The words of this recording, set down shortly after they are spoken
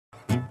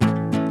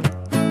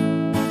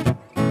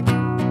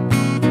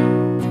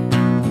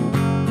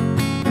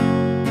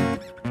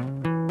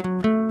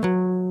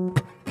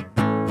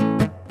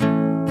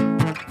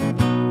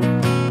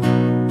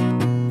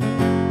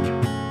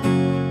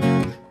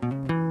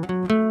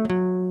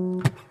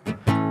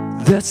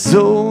There's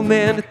so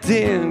many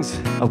things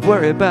I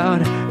worry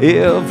about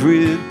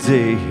every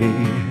day.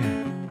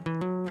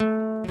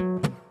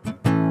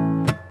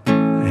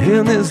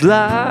 In this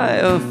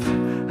life,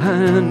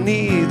 I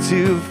need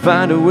to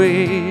find a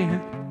way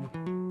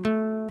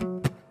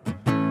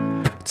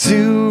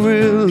to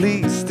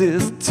release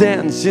this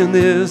tension,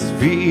 this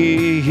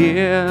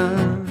fear,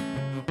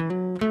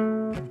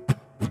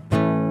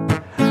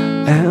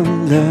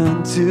 and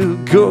learn to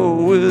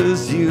go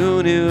as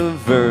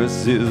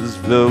universes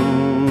flow.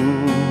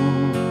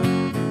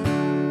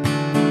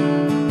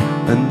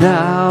 And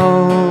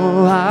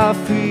now I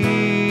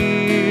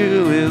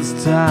feel it's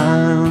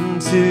time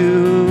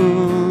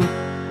to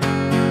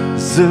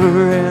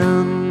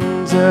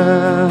surrender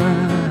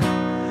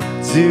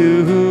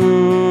to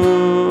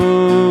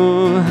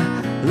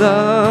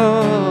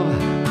love,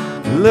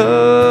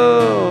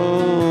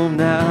 love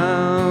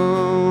now.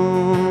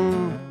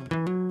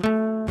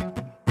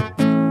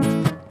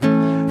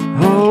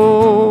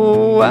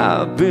 Oh,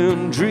 I've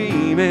been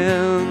dreaming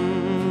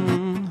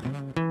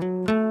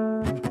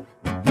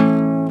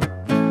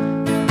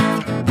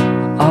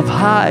of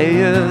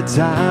higher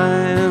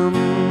times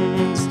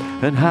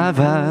and high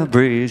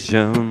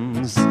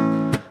vibrations.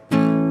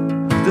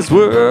 This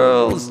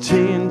world's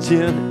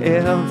changing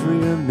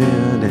every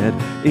minute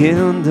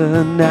in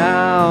the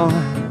now.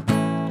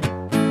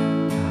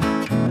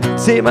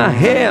 Take my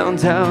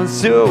hand, I'll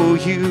show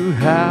you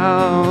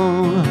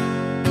how,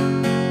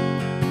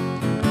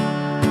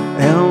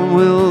 and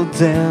we'll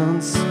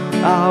dance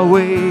our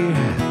way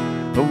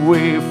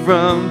away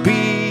from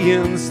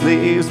being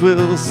slaves.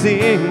 We'll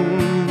sing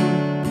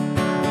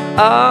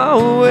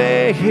our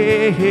way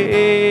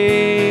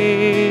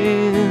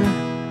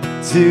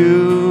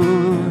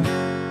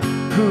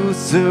to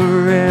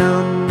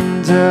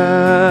surrender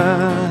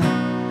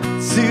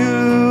to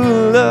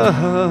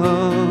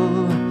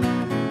love,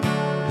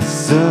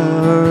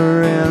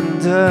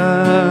 surrender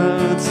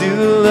to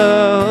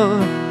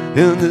love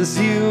in this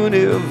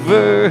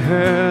universe,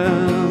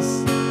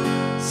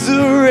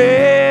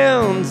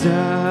 surrender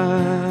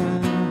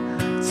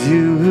to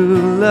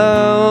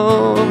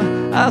love.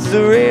 I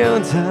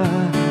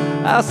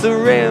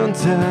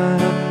surrender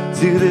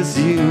to this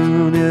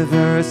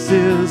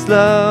universe's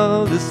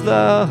love, this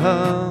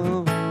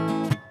love.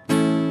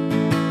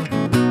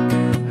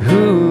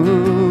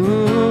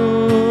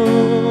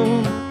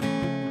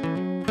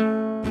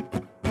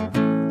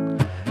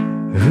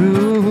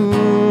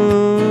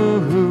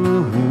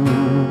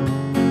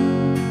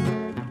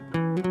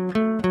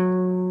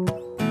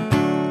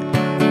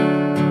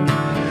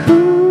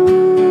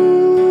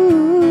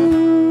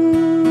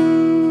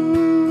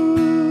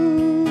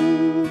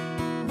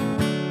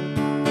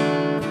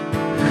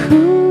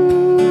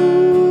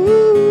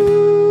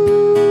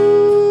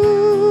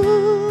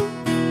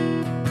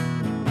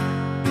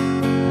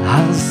 I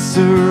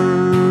surrender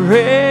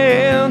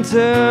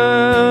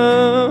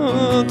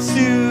to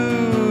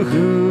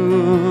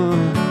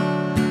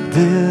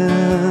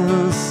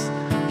this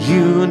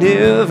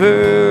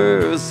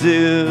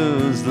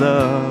universe's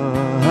love.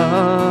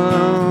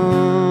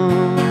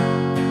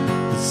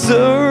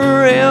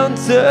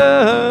 Surrender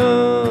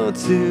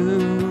to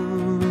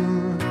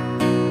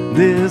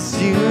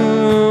this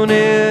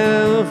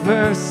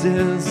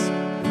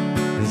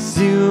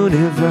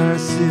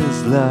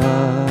universe's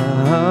love.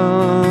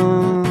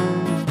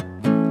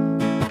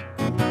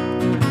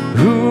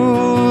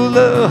 Ooh,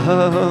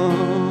 love.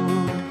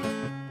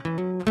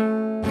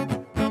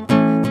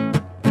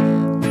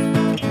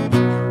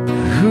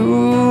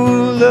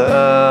 Ooh,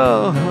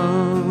 love.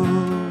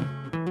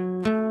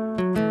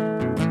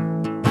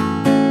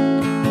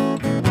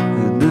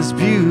 And this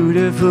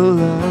beautiful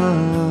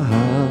love.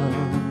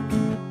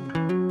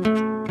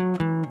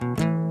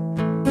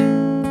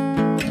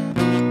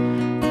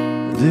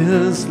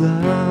 This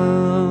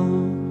love.